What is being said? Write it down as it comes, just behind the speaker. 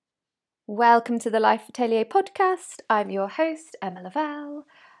Welcome to the Life Atelier podcast. I'm your host, Emma Lavelle,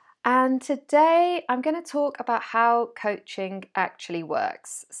 and today I'm going to talk about how coaching actually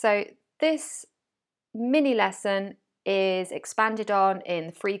works. So, this mini lesson is expanded on in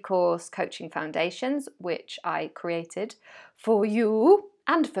the free course Coaching Foundations, which I created for you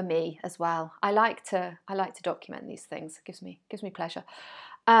and for me as well. I like to document these things. It gives me pleasure.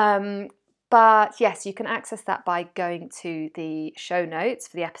 But yes, you can access that by going to the show notes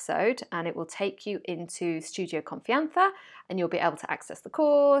for the episode, and it will take you into Studio Confianza, and you'll be able to access the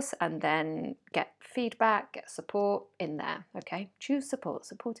course and then get feedback, get support in there. Okay, choose support.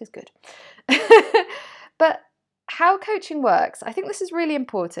 Support is good. But how coaching works, I think this is really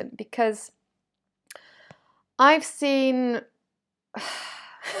important because I've seen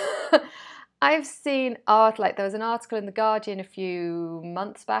there was an article in The Guardian a few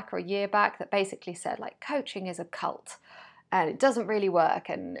months back or a year back that basically said like coaching is a cult and it doesn't really work,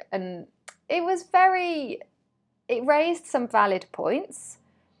 and it raised some valid points,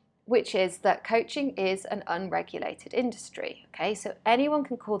 which is that coaching is an unregulated industry. Okay, so anyone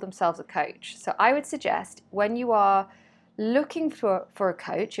can call themselves a coach. So I would suggest when you are looking for a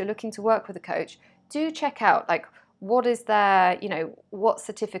coach, you're looking to work with a coach, do check out like what is their, what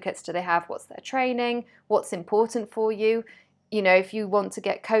certificates do they have, what's their training, what's important for you. If you want to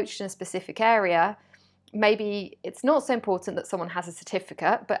get coached in a specific area, maybe it's not so important that someone has a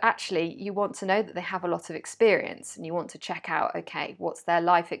certificate, but actually you want to know that they have a lot of experience and you want to check out, okay, what's their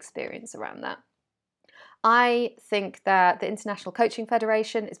life experience around that. I think that the International Coaching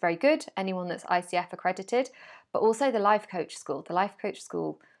Federation is very good, anyone that's ICF accredited, but also the Life Coach School. The Life Coach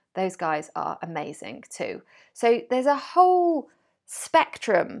School, those guys are amazing too. So there's a whole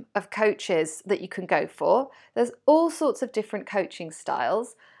spectrum of coaches that you can go for. There's all sorts of different coaching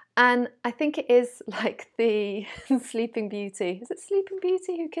styles. And I think it is like the Sleeping Beauty. Is it Sleeping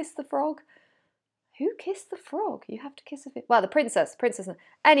Beauty who kissed the frog? Who kissed the frog? You have to kiss a... Well, the princess.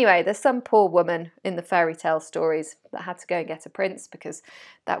 Anyway, there's some poor woman in the fairy tale stories that had to go and get a prince because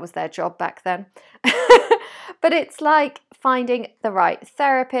that was their job back then. But it's like finding the right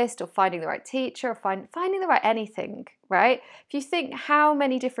therapist or finding the right teacher or finding the right anything, right? If you think how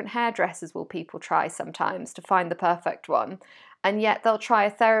many different hairdressers will people try sometimes to find the perfect one, and yet they'll try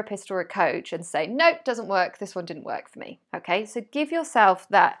a therapist or a coach and say, nope, doesn't work. This one didn't work for me. Okay, so give yourself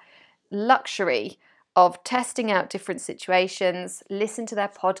that luxury of testing out different situations, listen to their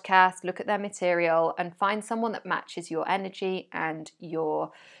podcast, look at their material, and find someone that matches your energy and you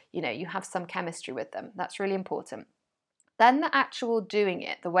have some chemistry with them. That's really important. Then the actual doing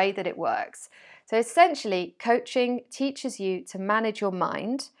it, the way that it works. So essentially, coaching teaches you to manage your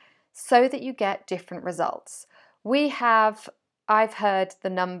mind so that you get different results. I've heard the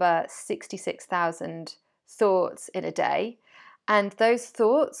number 66,000 thoughts in a day, and those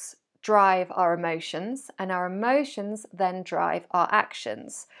thoughts drive our emotions, and our emotions then drive our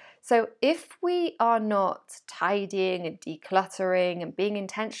actions. So if we are not tidying and decluttering and being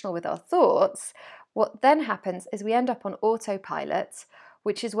intentional with our thoughts, what then happens is we end up on autopilot,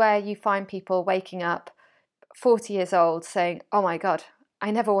 which is where you find people waking up 40 years old saying, oh my God, I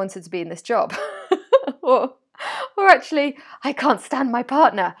never wanted to be in this job. or actually, I can't stand my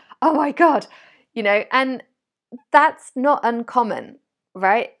partner. Oh my God. And that's not uncommon,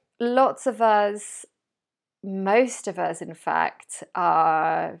 right? Lots of us, most of us, in fact,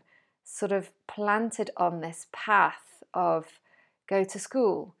 are sort of planted on this path of go to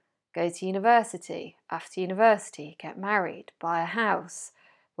school, go to university, after university, get married, buy a house.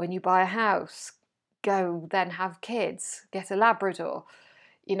 When you buy a house, go then have kids, get a Labrador,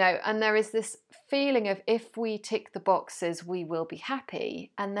 and there is this feeling of if we tick the boxes, we will be happy.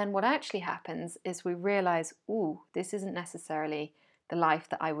 And then what actually happens is we realize, ooh, this isn't necessarily the life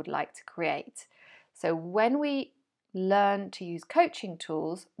that I would like to create. So when we learn to use coaching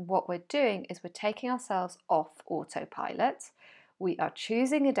tools, what we're doing is we're taking ourselves off autopilot. We are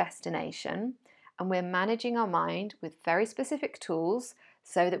choosing a destination and we're managing our mind with very specific tools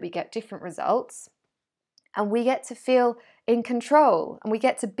so that we get different results. And we get to feel in control and we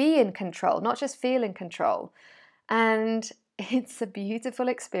get to be in control, not just feel in control. And it's a beautiful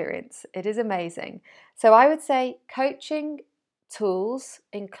experience. It is amazing. So I would say coaching tools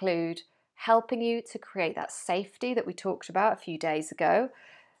include helping you to create that safety that we talked about a few days ago,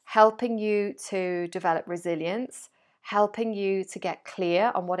 helping you to develop resilience, helping you to get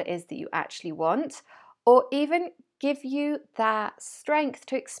clear on what it is that you actually want, or even give you that strength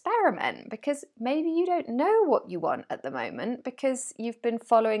to experiment because maybe you don't know what you want at the moment because you've been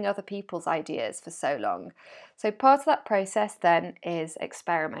following other people's ideas for so long. So part of that process then is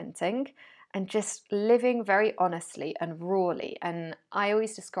experimenting and just living very honestly and rawly. And I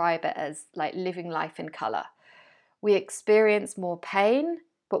always describe it as like living life in colour. We experience more pain,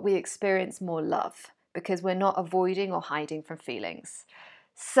 but we experience more love because we're not avoiding or hiding from feelings.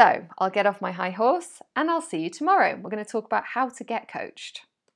 So I'll get off my high horse and I'll see you tomorrow. We're going to talk about how to get coached.